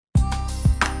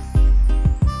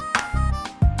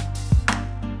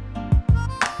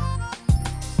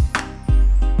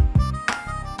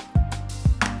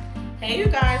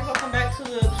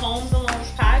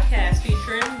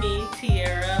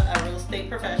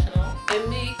professional. And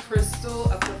me,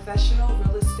 Crystal, a professional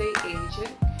real estate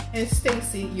agent. And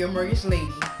Stacy, your mortgage lady.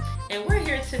 And we're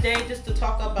here today just to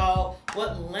talk about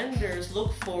what lenders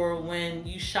look for when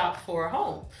you shop for a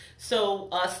home. So,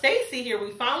 Stacy here.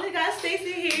 We finally got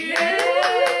Stacy here.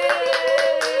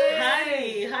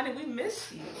 Honey, we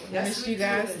missed you. Yes, missed you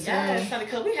guys too. Yes, honey,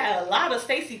 because we had a lot of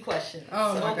Stacy questions.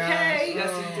 Oh, my gosh.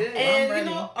 Yes, we did. And,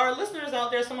 our listeners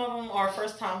out there, some of them are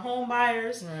first-time home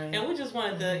buyers. Right. And we just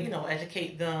wanted to,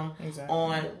 educate them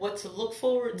on what to look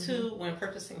forward to when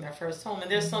purchasing their first home. And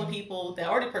there's some people that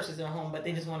already purchased their home, but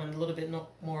they just want to know a little bit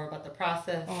more about the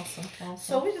process. Awesome.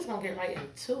 So we're just going to get right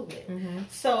into it.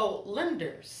 So,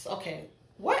 lenders, okay,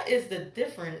 what is the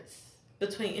difference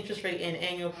between interest rate and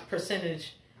annual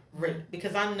percentage rate?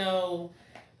 Because I know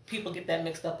people get that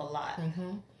mixed up a lot,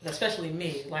 especially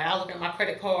me. Like, I look at my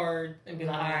credit card and be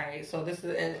like, all right, so this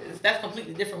is, and that's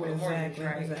completely different with a mortgage,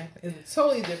 right? Exactly. It's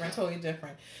totally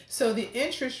different. So the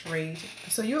interest rate,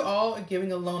 so you're all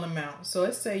giving a loan amount. So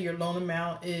let's say your loan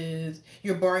amount is,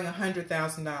 you're borrowing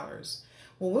 $100,000.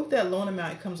 Well, with that loan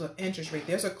amount, it comes with interest rate.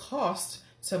 There's a cost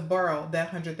to borrow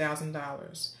that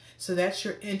 $100,000. So that's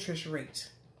your interest rate.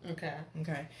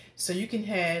 Okay. So you can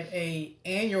have a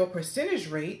annual percentage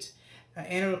rate.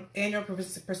 Annual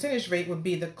percentage rate would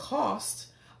be the cost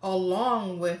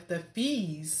along with the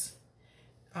fees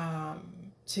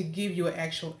to give you an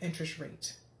actual interest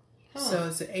rate. So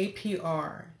it's the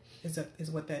APR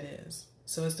is what that is.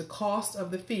 So it's the cost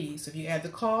of the fees. So if you add the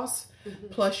cost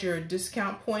plus your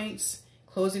discount points,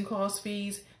 closing cost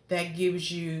fees, that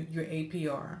gives you your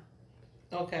APR.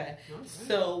 Okay.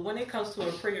 So when it comes to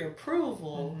a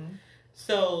pre-approval,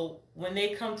 so when they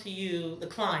come to you, the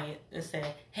client, and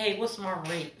say, hey, what's my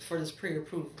rate for this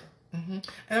pre-approval? And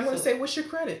I'm going to say, what's your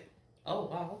credit? Oh,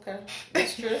 wow, okay.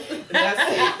 That's true.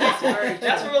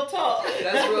 That's real talk.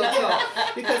 That's real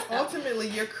talk. Because ultimately,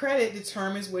 your credit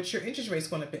determines what your interest rate's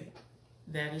going to be.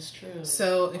 That is true.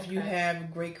 So if you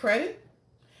have great credit,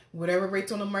 whatever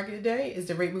rate's on the market today is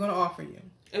the rate we're going to offer you.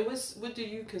 And what do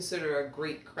you consider a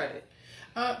great credit?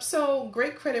 So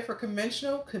great credit for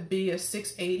conventional could be a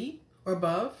 680 or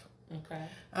above. Okay.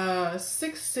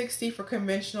 660 for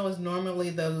conventional is normally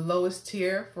the lowest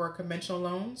tier for conventional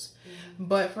loans.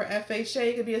 But for FHA,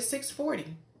 it could be a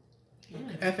 640.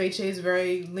 FHA is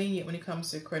very lenient when it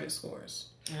comes to credit scores.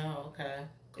 Oh, okay.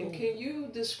 Cool. And can you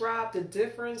describe the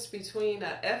difference between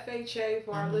a FHA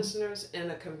for our listeners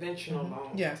and a conventional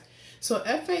loan? Yes. So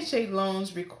FHA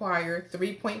loans require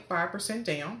 3.5%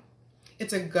 down.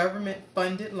 It's a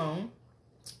government-funded loan,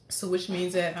 so which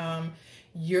means that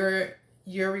your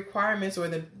requirements or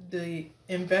the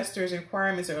investor's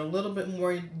requirements are a little bit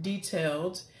more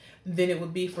detailed than it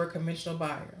would be for a conventional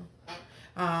buyer.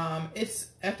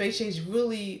 FHA is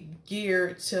really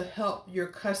geared to help your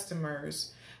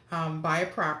customers buy a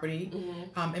property,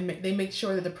 and they make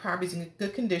sure that the property is in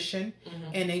good condition,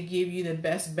 and they give you the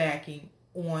best backing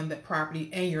on the property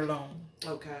and your loan.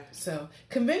 Okay. So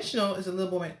conventional is a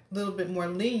little bit more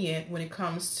lenient when it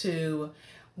comes to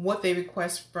what they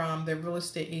request from the real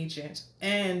estate agent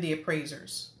and the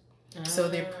appraisers. So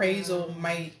the appraisal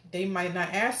might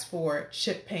not ask for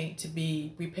chip paint to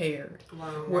be repaired,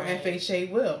 where FHA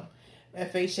will.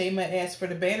 FHA might ask for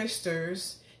the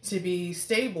banisters to be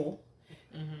stable.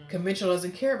 Conventional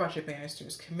doesn't care about your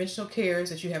banisters. Conventional cares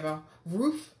that you have a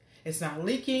roof, it's not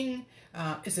leaking,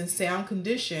 it's in sound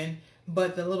condition,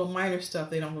 but the little minor stuff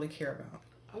they don't really care about.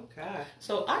 Okay.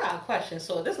 So I got a question.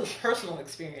 So this is personal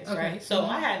experience, right? So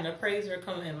I had an appraiser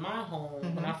come in my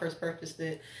home when I first purchased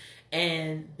it,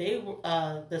 and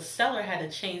the seller had to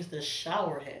change the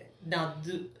shower head. Now,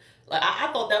 I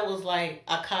thought that was like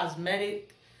a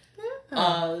cosmetic.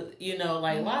 Why did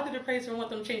the appraiser want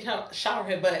them to change shower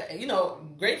head? But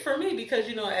great for me because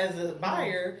as a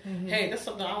buyer, hey, that's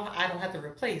something I don't have to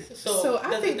replace. So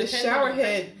I think the shower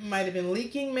head might have been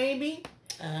leaking, maybe.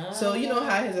 So you know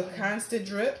how it has a constant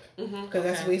drip because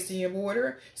that's wasting your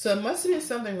water. So it must have been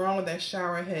something wrong with that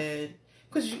shower head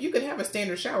because you could have a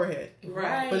standard shower head,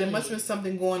 right? But there must have been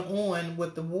something going on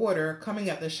with the water coming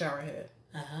out the shower head.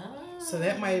 So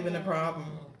that might have been a problem.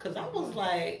 Because I was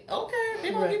like, okay,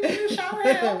 they're going to give me a new shower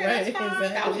head. Okay, that's fine.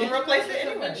 Exactly. I was going to replace it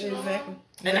anyway. Exactly.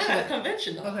 And I had a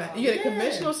conventional. Okay. You had a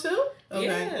conventional too? Okay.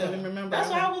 Yeah. I didn't remember. That's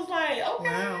why I was like,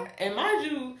 okay. Wow. And mind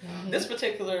you, this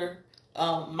particular,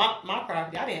 my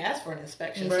property, I didn't ask for an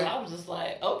inspection. Right. So I was just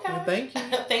like, okay. Well, thank you.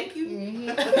 Thank you.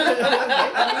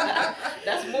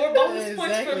 That's more bonus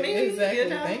points for me. Exactly.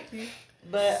 Thank you.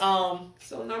 But,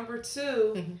 so number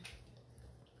 2.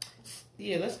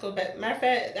 Yeah, let's go back. Matter of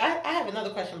fact, I have another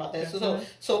question about that.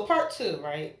 So part 2,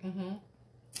 right?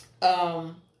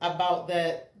 About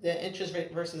the interest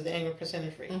rate versus the annual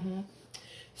percentage rate.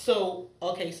 So,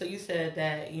 okay, so you said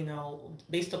that,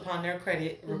 based upon their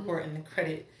credit report and the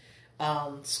credit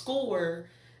score,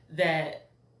 that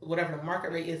whatever the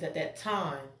market rate is at that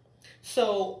time.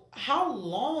 So, how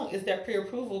long is that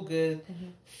pre-approval good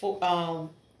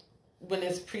for when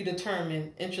it's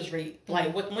predetermined interest rate?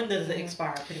 Like, when does it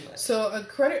expire, pretty much? So,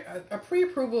 a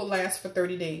pre-approval lasts for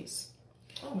 30 days.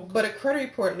 Oh, okay. But a credit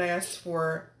report lasts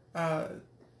for 3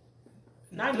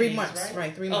 months,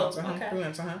 right? 3 months. Okay. 3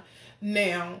 months.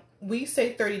 Now, we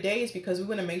say 30 days because we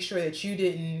want to make sure that you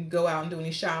didn't go out and do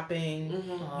any shopping.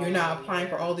 You're not applying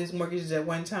for all these mortgages at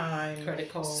one time.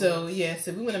 Credit cards. So,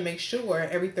 so we want to make sure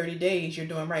every 30 days you're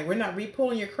doing right. We're not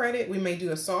re-pulling your credit. We may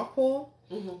do a soft pull,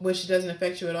 which doesn't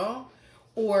affect you at all.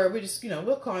 Or we just,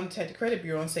 we'll contact the credit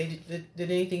bureau and say, did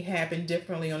anything happen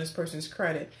differently on this person's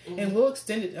credit? And we'll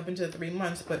extend it up until 3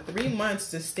 months. But 3 months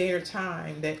is the standard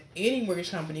time that any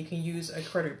mortgage company can use a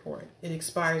credit report. It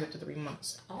expires after 3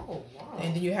 months. Oh, wow.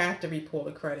 And then you have to re-pull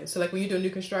the credit. So like when you do new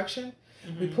construction,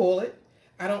 we pull it.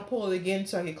 I don't pull it again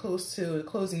until I get close to the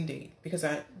closing date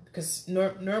because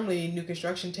normally new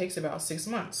construction takes about 6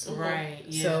 months. Right.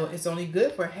 Yeah. So it's only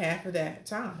good for half of that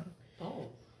time. Oh.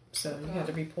 So you have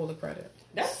to re-pull the credit.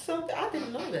 That's something I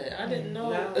didn't know that. I didn't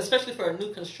know, especially for a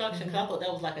new construction, because I thought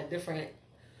that was like a different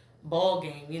ball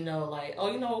game. Like,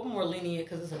 we're more lenient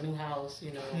because it's a new house.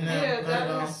 No,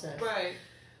 that's right.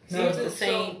 So it's the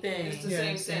same thing. It's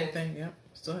the same thing. Yeah,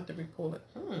 still have to re-pull it.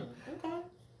 Okay.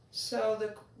 So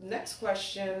the next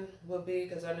question will be,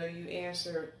 because I know you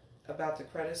answered about the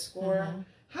credit score.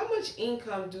 How much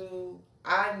income do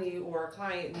I need or a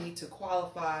client need to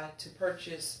qualify to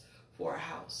purchase for a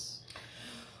house?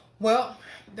 Well,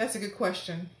 that's a good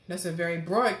question. That's a very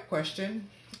broad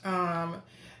question. And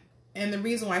the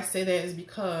reason why I say that is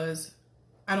because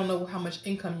I don't know how much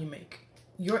income you make.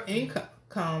 Your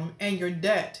income and your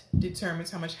debt determines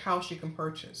how much house you can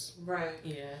purchase. Right.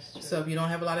 Yes. Yeah, so if you don't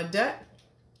have a lot of debt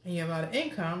and you have a lot of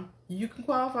income, you can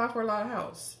qualify for a lot of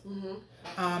house.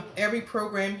 Every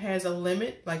program has a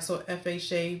limit. Like, so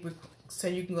FHA would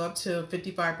say you can go up to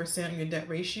 55% on your debt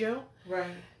ratio.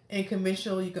 Right. In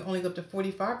conventional, you can only go up to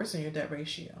 45% of your debt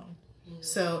ratio.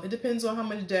 So it depends on how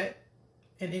much debt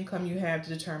and income you have to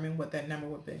determine what that number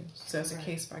would be. So it's a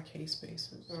case-by-case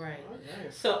basis. Right.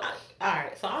 So, all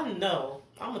right. So I know,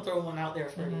 I'm going to throw one out there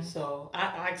for you. So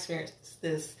I experienced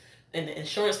this in the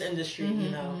insurance industry,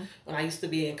 when I used to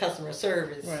be in customer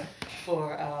service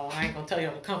for, I ain't going to tell you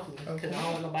on the company because I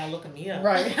don't want nobody looking me up.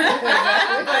 Right.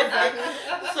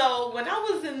 So when I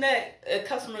was in that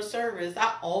customer service,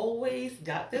 I always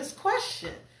got this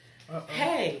question.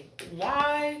 Hey,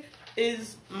 why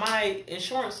is my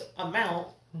insurance amount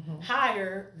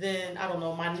higher than, I don't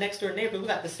know, my next door neighbor? We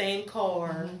got the same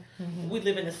car. We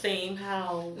live in the same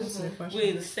house. We're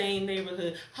in the same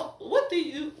neighborhood. What do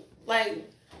you,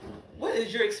 what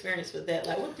is your experience with that?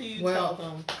 Like, what do you tell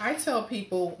them? I tell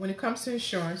people when it comes to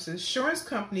insurance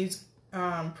companies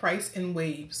price in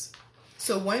waves.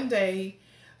 So one day,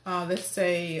 let's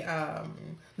say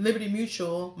Liberty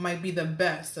Mutual might be the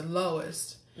best, the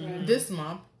lowest this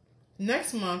month.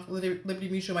 Next month, Liberty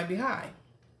Mutual might be high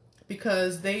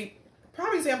because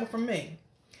prime example for me,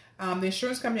 the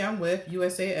insurance company I'm with,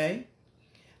 USAA,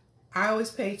 I always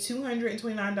pay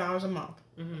 $229 a month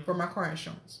for my car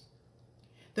insurance.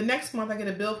 The next month, I get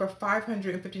a bill for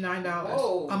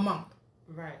 $559 a month.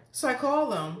 Right. So I call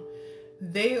them.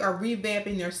 They are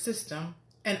revamping their system,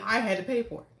 and I had to pay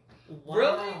for it. Wow.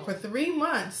 Really? For 3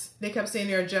 months, they kept saying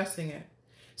they're adjusting it.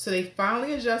 So they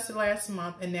finally adjusted last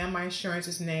month, and now my insurance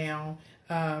is now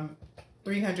 $339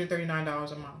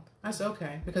 a month. I said,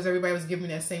 okay, because everybody was giving me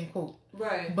that same quote.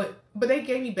 Right. But they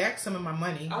gave me back some of my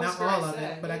money, not all of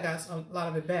it, but I got a lot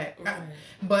of it back.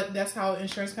 But that's how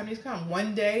insurance companies come.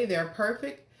 One day they're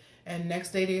perfect, and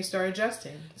next day they start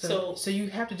adjusting. So you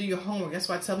have to do your homework. That's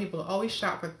why I tell people to always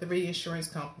shop for 3 insurance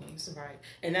companies. Right.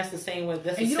 And that's the same with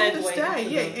this. And you don't have to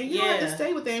stay. You don't have to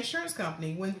stay with the insurance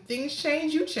company. When things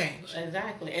change, you change.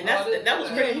 Exactly. And that was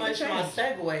pretty much my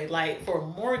segue, like for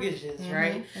mortgages,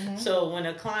 right? So when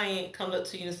a client comes up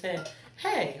to you and says,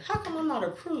 hey, how come I'm not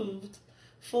approved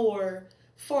for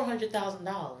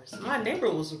 $400,000? My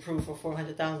neighbor was approved for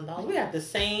 $400,000. We have the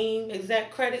same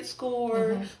exact credit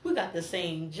score. We got the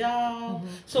same job.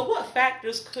 So what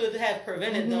factors could have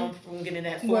prevented them from getting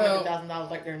that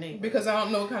 $400,000 like their neighbor? Because I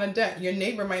don't know what kind of debt. Your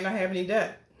neighbor might not have any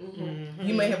debt.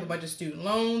 You may have a bunch of student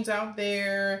loans out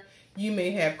there. You may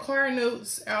have car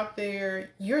notes out there.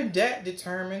 Your debt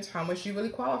determines how much you really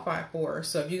qualify for.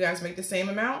 So if you guys make the same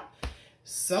amount,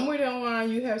 somewhere down the line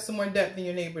you have some more debt than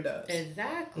your neighbor does.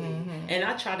 Exactly. And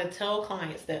I try to tell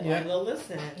clients that, like, well,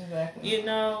 listen, exactly.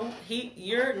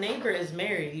 Your neighbor is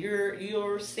married.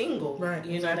 You're single. Right.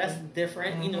 That's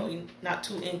different. Not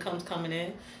two incomes coming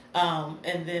in.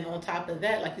 And then on top of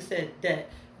that, like you said, debt.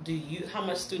 How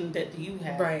much student debt do you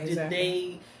have? Right. Did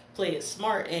they play it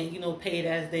smart and pay it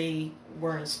as they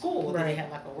were in school? Did they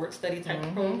have like a work study type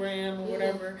program or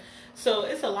whatever? So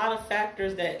it's a lot of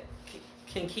factors that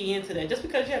can key into that. Just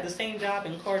because you have the same job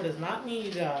and car does not mean,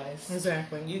 you guys,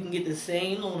 you can get the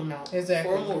same loan amount for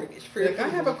a mortgage. Like I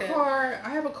have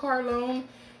a car loan.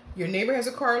 Your neighbor has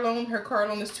a car loan. Her car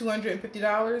loan is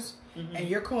 $250, and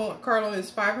your car loan is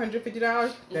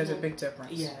 $550. There's a big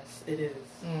difference. Yes, it is.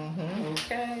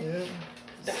 Okay. Yeah.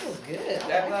 That was good.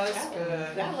 That was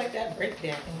good. I like that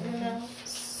breakdown.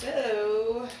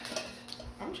 So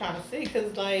I'm trying to see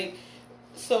because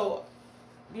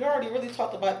we already really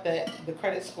talked about the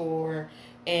credit score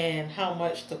and how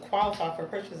much to qualify for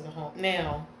purchasing a home.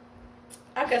 Now,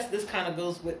 I guess this kind of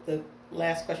goes with the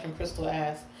last question Crystal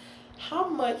asked. How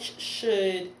much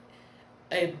should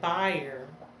a buyer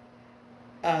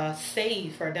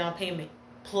save for a down payment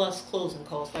plus closing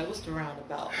costs? Like, what's the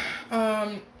roundabout?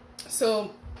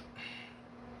 So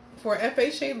for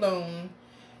FHA loan,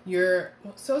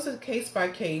 it's a case by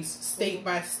case, state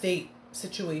by state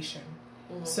situation.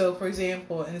 So, for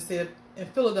example, in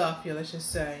Philadelphia, let's just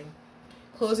say,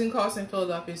 closing costs in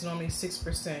Philadelphia is normally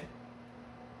 6%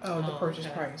 of the purchase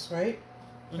price, right?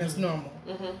 That's normal.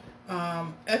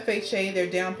 FHA, their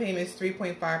down payment is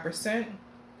 3.5%,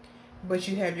 but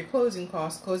you have your closing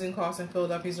costs. Closing costs in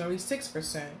Philadelphia is normally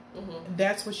 6%.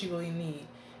 That's what you really need.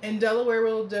 In Delaware, a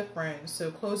little different.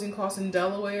 So, closing costs in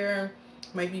Delaware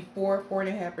might be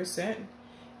 4.5%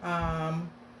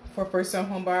 for first-time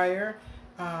home buyer.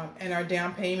 And our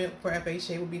down payment for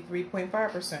FHA would be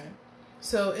 3.5%.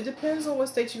 So it depends on what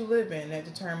state you live in. That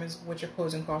determines what your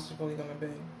closing cost is really going to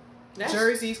be.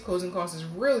 Jersey's closing cost is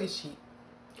really cheap.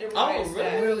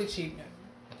 Really? Really cheap.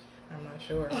 I'm not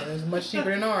sure. It's much cheaper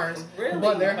than ours. Really?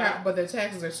 But their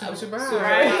taxes are super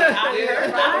high.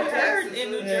 I heard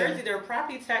in New Jersey their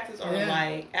property taxes are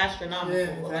like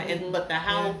astronomical. But the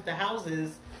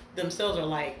houses themselves are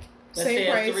like, let's say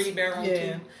a 3-bedroom,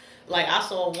 2. Like, I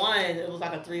saw one, it was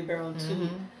like a 3-bedroom, 2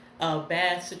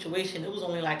 bad situation. It was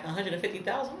only like $150,000.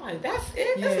 I'm like, that's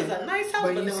it? This is a nice house.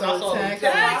 But then when I saw the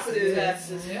taxes,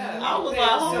 I was like,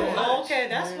 oh, okay,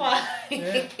 that's why.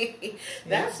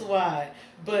 That's why.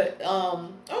 But,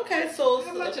 okay, so.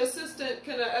 How much assistance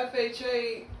can a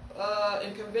FHA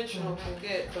and conventional can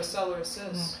get for seller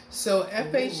assist? So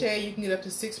FHA, you can get up to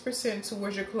 6%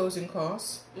 towards your closing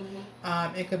costs.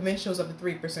 And conventional is up to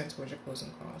 3% towards your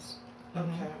closing costs. Okay.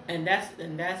 And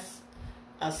that's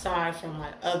aside from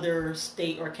like other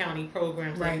state or county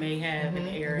programs they may have in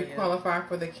the area. If you qualify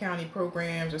for the county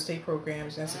programs or state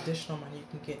programs, that's additional money you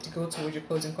can get to go towards your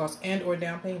closing costs and or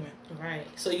down payment. Right.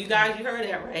 So you guys, you heard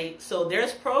that right. So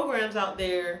there's programs out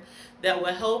there that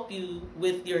will help you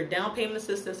with your down payment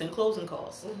assistance and closing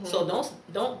costs. So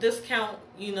don't discount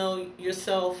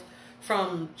yourself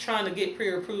from trying to get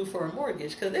pre-approved for a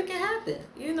mortgage, because it can happen.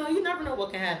 You never know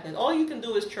what can happen. All you can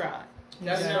do is try.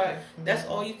 That's right. That's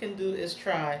all you can do is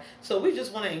try. So we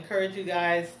just want to encourage you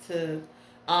guys to,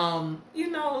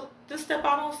 just step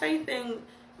out on faith and,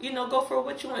 go for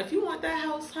what you want. If you want that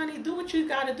house, honey, do what you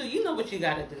got to do. You know what you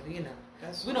got to do,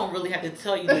 We don't really have to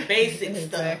tell you the basic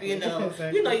stuff, Exactly.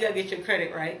 you got to get your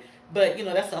credit right. But,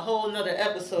 that's a whole nother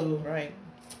episode. Right.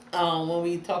 When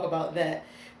we talk about that.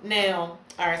 Now,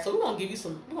 all right, so we're going to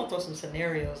throw some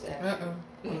scenarios at you.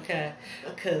 Okay,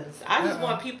 because I just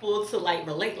want people to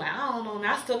relate. Like, I don't know,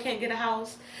 I still can't get a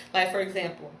house. Like, for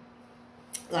example,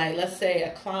 let's say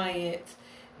a client,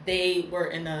 they were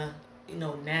in a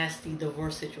nasty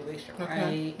divorce situation,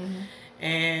 right?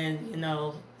 And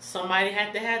somebody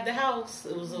had to have the house.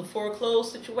 It was a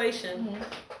foreclosed situation,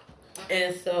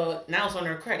 and so now it's on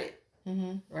their credit,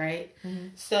 right?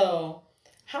 So,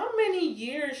 how many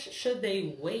years should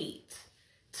they wait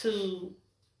to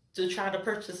try to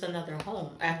purchase another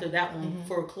home after that one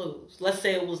foreclosed? Let's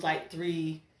say it was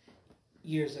 3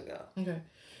 years ago. Okay.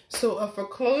 So a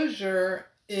foreclosure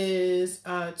is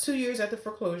 2 years after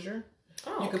foreclosure.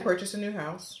 You can purchase a new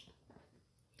house.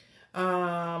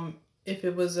 If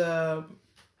it was a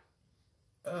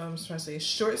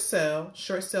short sale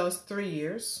is 3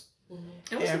 years.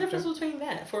 And what's the difference between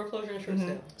that, foreclosure and short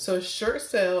sale? So short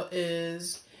sale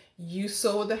is you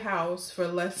sold the house for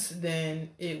less than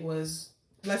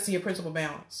your principal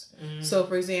balance. So,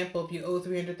 for example, if you owe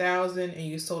 $300,000 and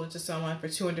you sold it to someone for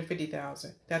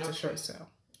 $250,000, that's a short sale.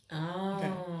 Oh.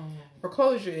 Okay.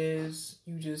 Foreclosure is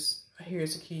you just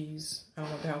here's the keys. I don't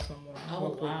want the house no more.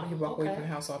 Oh, wow. You walk away from the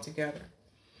house altogether.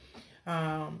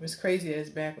 It's crazy that it's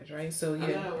backwards, right? So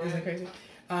yeah, know, right? Isn't it crazy?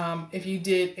 If you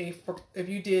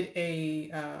did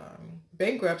a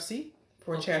bankruptcy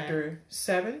for Chapter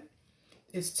 7,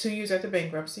 it's 2 years after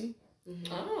bankruptcy.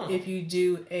 Mm-hmm. Oh. If you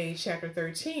do a Chapter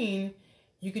 13,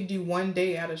 you can do 1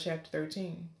 day out of Chapter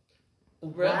 13.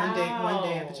 Really? One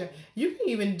day after Chapter. You can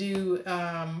even do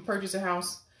purchase a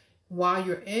house while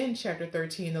you're in Chapter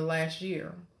 13 the last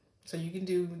year. So you can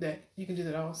do that. You can do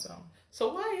that also.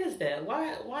 So why is that?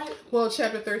 Why? Well,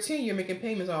 Chapter 13, you're making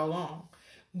payments all along.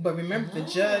 But remember, the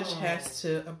judge has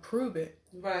to approve it.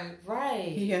 Right.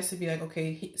 He has to be like,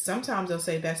 okay. Sometimes they'll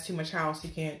say that's too much house. You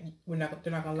can't. They're not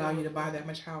going to allow you to buy that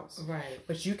much house. Right.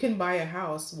 But you can buy a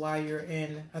house while you're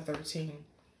in a 13.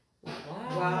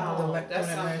 Wow. That's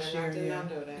something I did not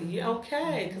know that. Yeah,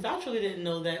 okay. Because I truly didn't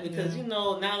know that. Because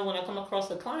now when I come across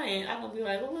a client, I'm gonna be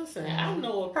like, well, listen, I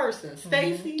know a person,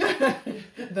 Stacy,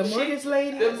 the mortgage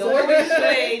lady, the mortgage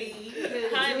lady,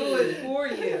 honey, do it for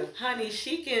you, honey.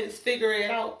 She can figure it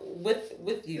out with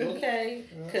you, okay?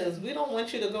 Because we don't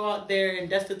want you to go out there and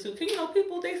destitute. Cause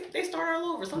people they start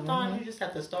all over. Sometimes you just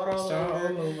have to start all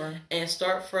over and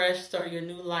start fresh, start your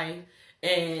new life.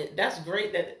 And that's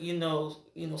great that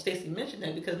Stacy mentioned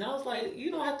that, because now it's like you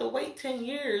don't have to wait 10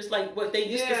 years like what they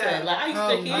used to say. Like I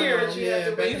used to hear you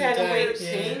had to wait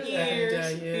 10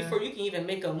 years before you can even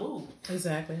make a move.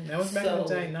 Exactly. That was back in the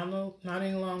day. Not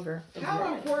any longer.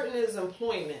 How important is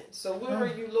employment? So what are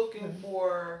you looking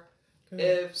for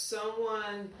if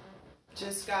someone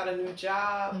just got a new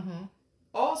job?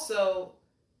 Also,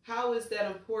 how is that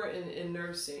important in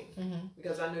nursing?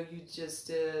 Because I know you just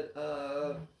did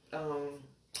a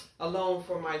loan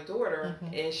for my daughter,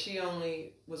 and she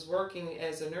only was working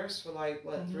as a nurse for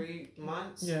 3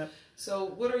 months. Yeah. So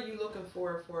what are you looking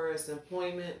for as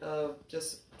employment of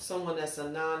just someone that's a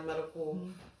non-medical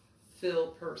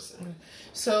field person?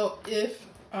 So if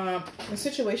the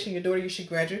situation, your daughter, she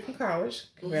graduated from college.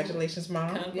 Congratulations,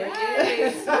 Mom.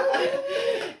 Yes.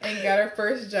 And got her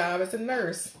first job as a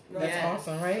nurse. That's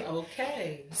awesome, right?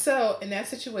 Okay. So in that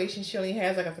situation, she only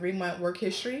has a 3-month work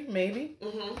history, maybe.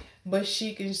 But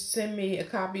she can send me a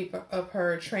copy of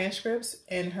her transcripts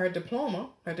and her diploma,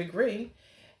 her degree,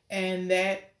 and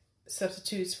that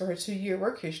substitutes for her 2-year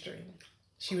work history.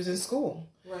 She was in school.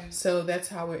 Right. So that's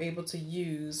how we're able to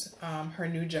use her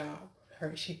new job.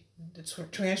 The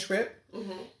transcript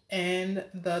and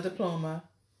the diploma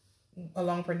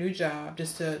along with her new job,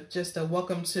 just a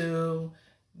welcome to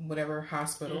whatever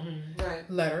hospital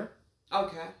letter.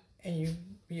 Okay. And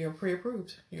you're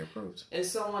pre-approved. You're approved. And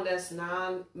someone that's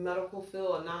non-medical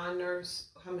field, a non-nurse,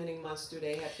 how many months do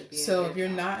they have to be? So if you're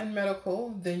not in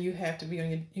medical, then you have to be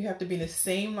in the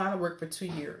same line of work for 2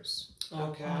 years.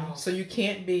 Okay. So you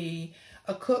can't be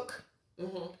a cook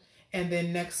and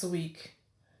then next week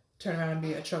turn around and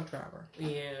be a truck driver.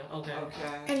 Yeah, okay.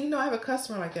 And I have a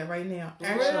customer like that right now.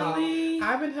 Actually, really?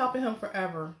 I've been helping him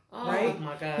forever. Right? Oh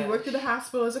my God. He worked at the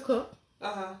hospital as a cook.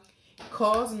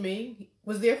 Calls me.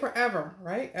 Was there forever,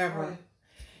 right? Ever. Right.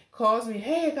 Calls me,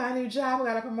 hey, I got a new job, I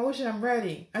got a promotion, I'm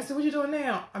ready. I said, what you doing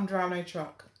now? I'm driving a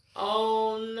truck.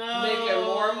 Oh no. Making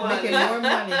more money. But you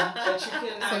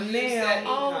cannot use that income.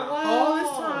 Wow. All this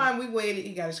time we waited.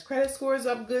 He got his credit scores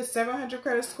up good, 700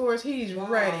 credit scores. He's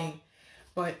ready.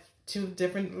 But 2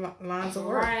 different lines of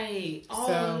work. Right.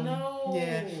 Oh no.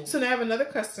 Yeah. So now I have another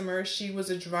customer. She was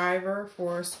a driver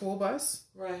for a school bus.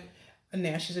 Right. And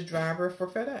now she's a driver for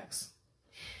FedEx.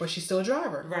 But she's still a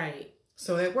driver. Right.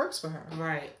 So that works for her.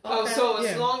 Right. Okay. Oh, so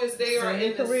as long as they are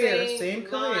in the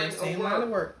same line of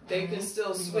work, they can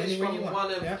still switch from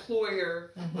one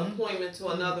employer employment to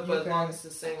another, but as long as it's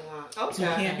the same line. Okay. So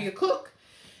you can't be a cook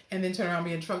and then turn around and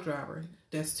be a truck driver.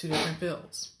 That's 2 different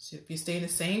fields. So if you stay in the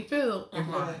same field, you're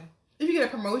fine. If you get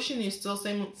a promotion, you're still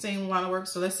same line of work.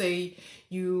 So let's say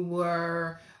you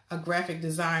were a graphic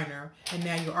designer and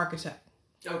now you're architect.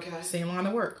 Okay. Same line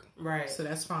of work. Right. So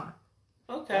that's fine.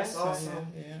 Okay. That's awesome.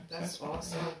 Yeah. That's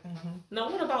awesome. Now,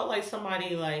 what about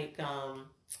somebody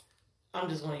I'm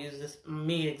just going to use this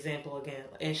example again,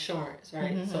 insurance,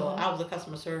 right? So I was a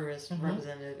customer service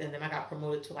representative, and then I got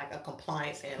promoted to a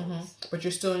compliance analyst. But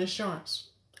you're still in insurance.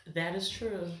 That is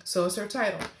true. So it's her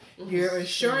title. You're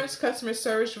insurance customer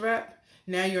service rep.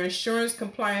 Now you're insurance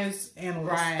compliance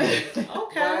analyst. Right.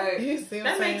 Okay. You see what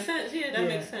that makes sense. Yeah, that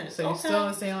makes sense. So you're still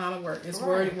in the same line of work. It's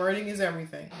wording is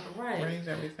everything. Right. Wording is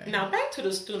everything. Now back to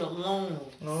the student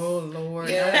loans. Oh Lord.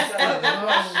 Yes.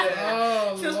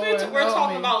 Since we're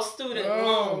talking about student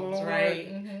loans, Lord.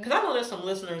 Right? Because I know there's some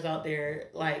listeners out there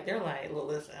they're like, look,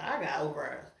 listen, I got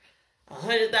over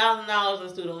 $100,000 in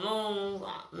student loans.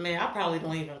 Man, I probably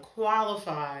don't even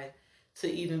qualify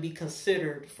to even be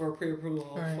considered for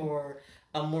pre-approval Right. for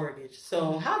a mortgage.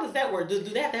 So how does that work? Do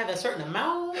they have to have a certain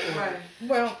amount? Or? Right.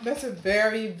 Well, that's a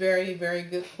very, very, very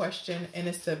good question, and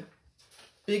it's the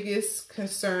biggest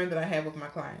concern that I have with my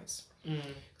clients.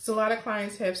 So a lot of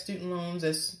clients have student loans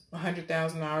that's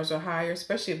 $100,000 or higher,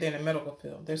 especially if they're in the medical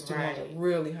field. Their student loans are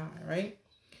really high, right?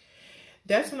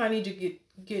 That's when I need to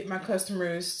get my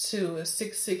customers to a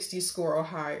 660 score or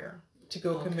higher to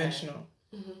go conventional.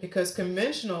 Because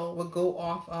conventional will go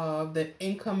off of the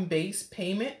income-based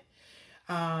payment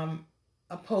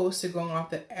opposed to going off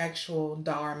the actual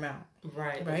dollar amount.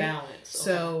 Right. The balance.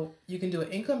 So you can do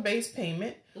an income-based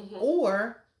payment,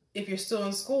 or if you're still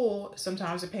in school,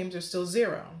 sometimes the payments are still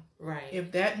zero. Right.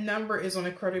 If that number is on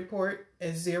a credit report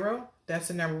as zero, that's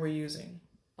the number we're using.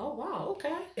 Oh, wow.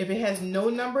 Okay. If it has no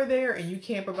number there and you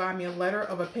can't provide me a letter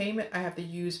of a payment, I have to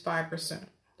use 5%.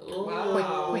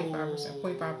 Wow.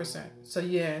 0.5%. So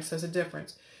so it's a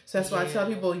difference. So that's why I tell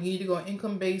people you need to go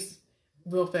income-based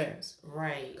real fast.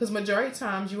 Right. Because majority of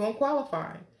times you won't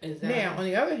qualify. Exactly. Now, on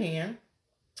the other hand,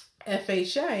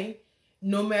 FHA,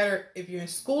 no matter if you're in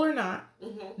school or not,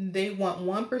 they want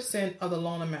 1% of the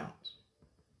loan amount.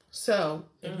 So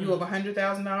if you have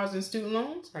 $100,000 in student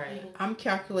loans, I'm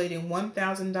calculating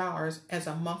 $1,000 as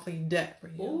a monthly debt for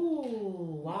you.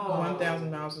 Ooh, wow.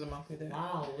 $1,000 is a monthly debt.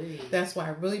 Wow. That's why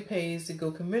it really pays to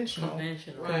go conventional.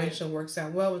 Conventional works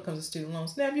out well when it comes to student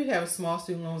loans. Now, if you have small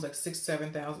student loans like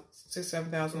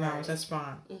 $7,000, that's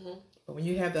fine. But when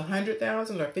you have the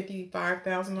 $100,000 or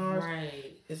 $55,000,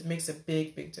 it makes a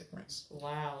big, big difference.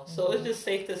 Wow. So it's just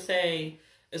safe to say,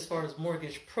 as far as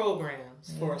mortgage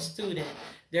programs for a student,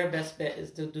 their best bet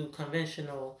is to do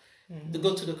conventional, to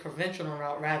go to the conventional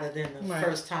route rather than the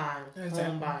first time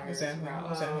home buyers route.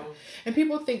 Exactly. And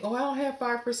people think, oh, I don't have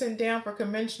 5% down for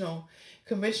conventional.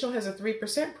 Conventional has a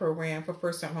 3% program for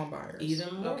first time home buyers.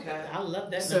 Even more. Okay. I love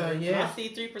that so, number. When I see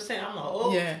 3%, I'm like,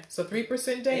 oh. Yeah, so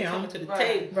 3% down. Coming to the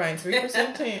table. Right,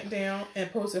 3% down and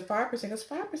opposed to 5%, because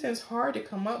 5% is hard to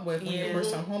come up with when you're a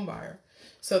first time home buyer.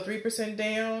 So 3%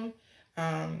 down,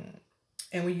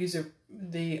 and we use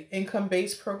the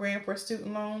income-based program for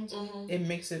student loans. It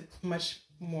makes it much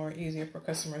more easier for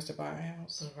customers to buy a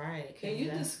house. Right. Can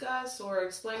you discuss or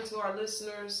explain to our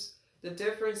listeners the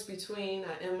difference between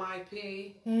an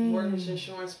MIP, mortgage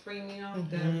insurance premium,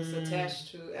 that is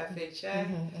attached to FHA,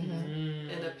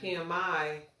 and a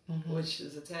PMI, which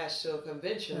is attached to a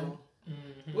conventional?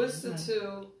 What's the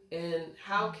two, and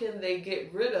how can they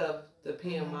get rid of the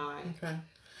PMI? Okay.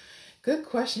 Good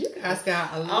question. You guys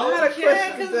got a lot of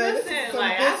questions. Listen,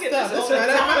 like, I get stuff. this That's right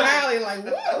up my alley. Like,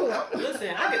 whoa.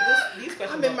 Listen, I get these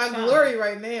questions. I'm in my glory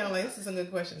right now. Like, this is some good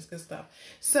questions. Good stuff.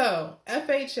 So,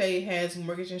 FHA has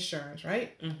mortgage insurance,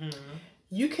 right?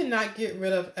 You cannot get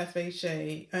rid of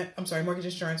mortgage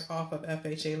insurance off of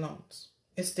FHA loans.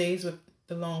 It stays with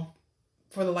the loan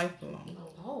for the life of the loan.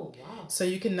 Oh, wow. So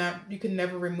you can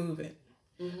never remove it.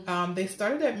 They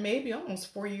started that maybe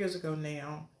almost 4 years ago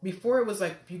now. Before it was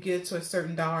like if you get to a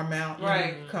certain dollar amount,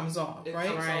 it comes off,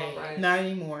 right? Not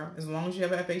anymore. As long as you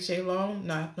have an FHA loan,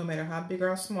 no matter how big or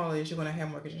how small it is, you're going to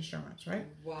have mortgage insurance, right?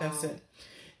 Wow. That's it.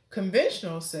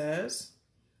 Conventional says,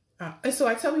 and so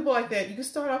I tell people like that, you can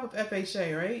start off with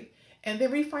FHA, right? And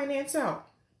then refinance out.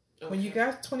 When you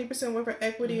got 20% worth of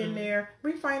equity in there,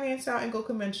 refinance out and go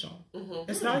conventional.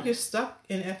 It's not like you're stuck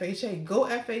in FHA. Go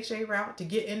FHA route to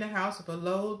get in the house with a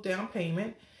low down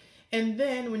payment. And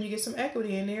then when you get some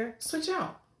equity in there, switch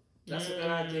out. That's a good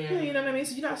idea. Yeah, you know what I mean?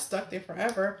 So you're not stuck there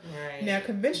forever. Right. Now,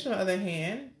 conventional, on the other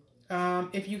hand,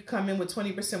 if you come in with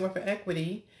 20% worth of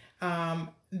equity,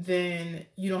 then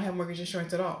you don't have mortgage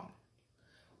insurance at all.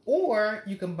 Or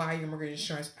you can buy your mortgage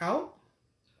insurance out.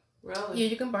 Really? Yeah,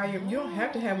 you can buy you don't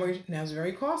have to have mortgage. Now it's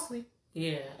very costly.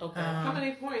 Yeah. Okay. How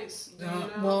many points do you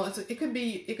know? Well, it could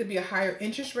be a higher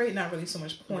interest rate, not really so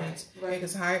much points. Right.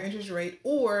 It's a higher interest rate,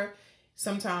 or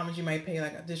sometimes you might pay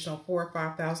like additional $4,000 or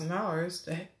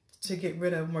 $5,000 to get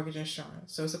rid of mortgage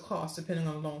insurance. So it's a cost depending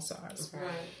on the loan size.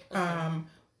 Right.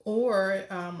 Or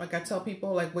like I tell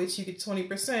people, like wait till you get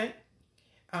 20%.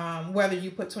 Whether you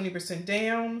put 20%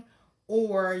 down,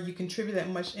 or you contribute that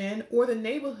much in, or the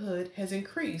neighborhood has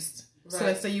increased. Right. So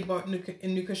let's say you bought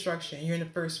new construction, you're in the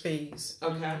first phase.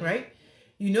 Okay. Right?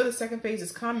 You know the second phase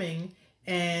is coming,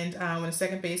 and when the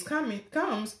second phase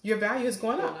comes, your value is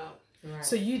going up. Right.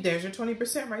 So there's your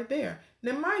 20% right there.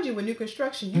 Now mind you, with new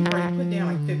construction, you already put down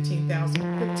like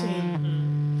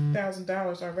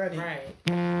 $15,000 already. Right.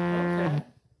 Okay.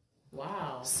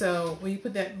 Wow. So when you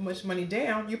put that much money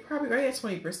down, you're probably already at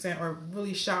 20% or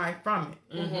really shy from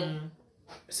it.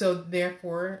 So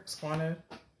therefore, it's going to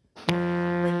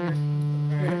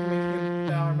bring your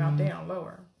dollar amount down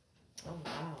lower. Oh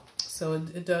wow! So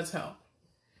it does help.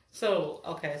 So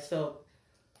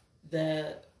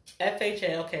the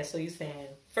FHA. Okay, so you're saying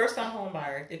first-time home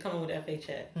buyer, they come in with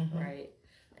FHA, right?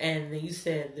 And then you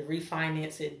said the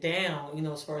refinance it down, you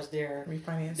know, as far as their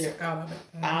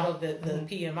out of it, the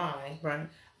PMI, right?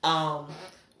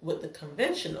 With the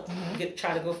conventional,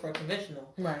 try to go for a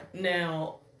conventional, right?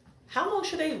 Now, how long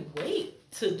should they wait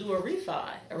to do a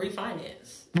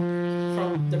refinance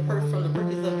from the purchase of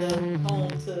the home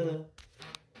to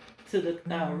the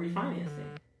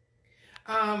refinancing?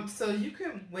 So you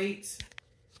can wait.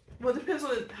 Well, it depends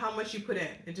on how much you put in.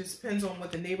 It just depends on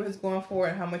what the neighborhood's going for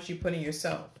and how much you put in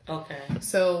yourself. Okay.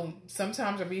 So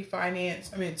sometimes to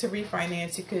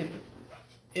refinance, you could,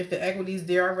 if the equity's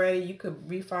there already, you could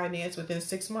refinance within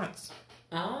 6 months.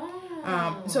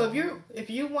 Oh. So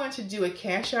if you want to do a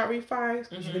cash out refi,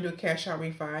 because you can do a cash out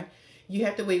refi, you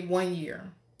have to wait 1 year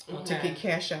to get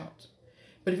cash out.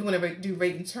 But if you want to do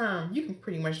rate and term, you can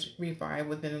pretty much refi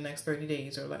within the next 30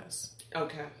 days or less.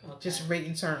 Okay. Just rate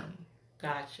and term.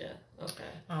 Gotcha. Okay.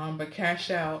 But cash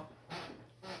out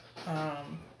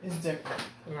is different.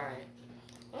 Right.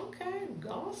 Okay.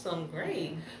 Awesome.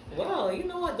 Great. Well, you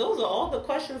know what? Those are all the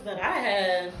questions that I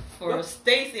had for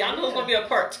Stacy. I know it's going to be a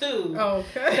part 2.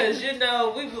 Okay. Because, you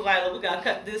know, we got to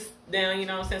cut this down, you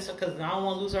know what I'm saying? Because I don't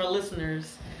want to lose our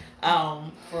listeners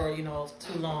for, you know,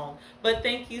 too long. But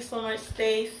thank you so much,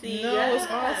 Stacy. No, it's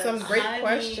awesome. Great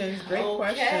questions. Great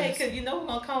questions. Okay, because you know we're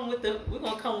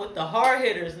gonna come with the hard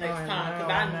hitters next time.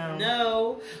 Because I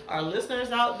know our listeners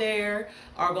out there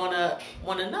are gonna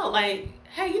want to know, like,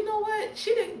 hey, you know what?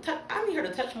 She didn't. I need her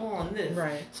to touch more on this.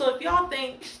 Right. So if y'all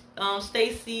think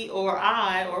Stacy or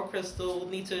I or Crystal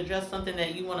need to address something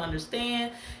that you want to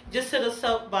understand, just hit us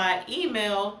up by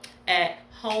email at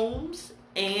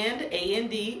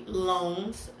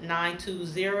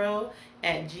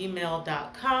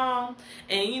homesandloans920@gmail.com,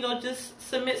 and you know, just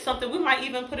submit something. We might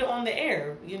even put it on the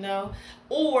air, you know,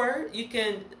 or you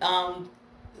can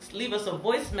leave us a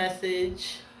voice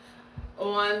message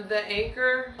on the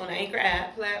Anchor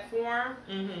app platform.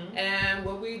 And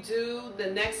what we do,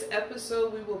 the next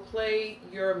episode, we will play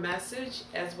your message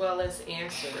as well as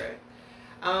answer it.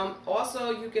 Also,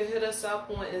 you can hit us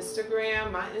up on Instagram.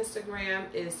 My Instagram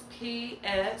is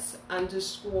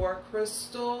PS_Crystal,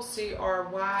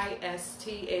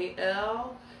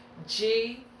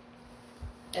 CRYSTALG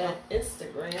at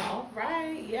Instagram. All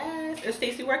right, yes. And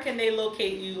Stacy, where can they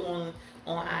locate you on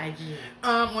IG?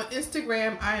 On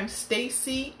Instagram, I am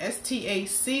Stacy,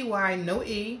 STACY, no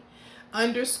E,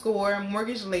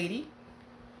 _mortgage lady.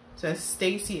 So that's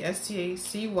Stacy,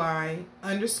 STACY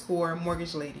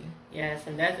 _mortgage lady. Yes,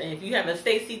 and if you have a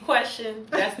Stacy question,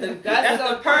 that's the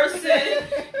person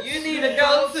you need to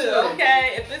go to.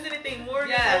 Okay, if there's anything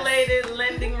mortgage related,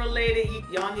 lending related,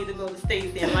 y'all need to go to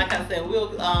Stacy. And like I said,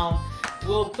 we'll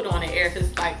put on the air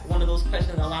because it's like one of those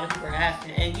questions a lot of people are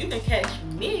asking. And you can catch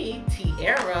me,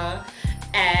 Tiara,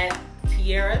 at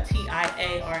Tiara,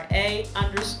 TIARA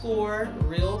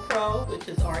 _RealPro, which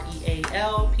is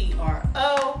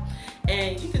REALPRO.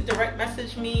 And you can direct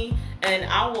message me, and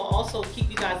I will also keep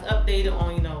you guys updated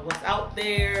on, you know, what's out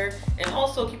there, and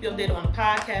also keep you updated on the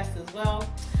podcast as well.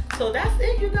 So that's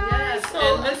it, you guys. Yes.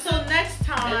 So until next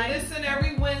time. And listen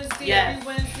every Wednesday. Yes. Every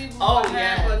Wednesday we will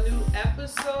have a new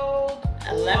episode.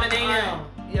 11 a.m.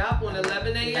 Yep, on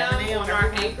 11 a.m. on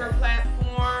our Anchor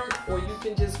platform, or you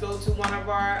can just go to one of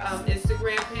our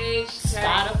Instagram page.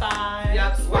 Spotify.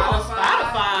 Yep,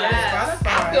 Spotify. Yes. Spotify. I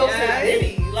feel so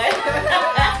giddy. Like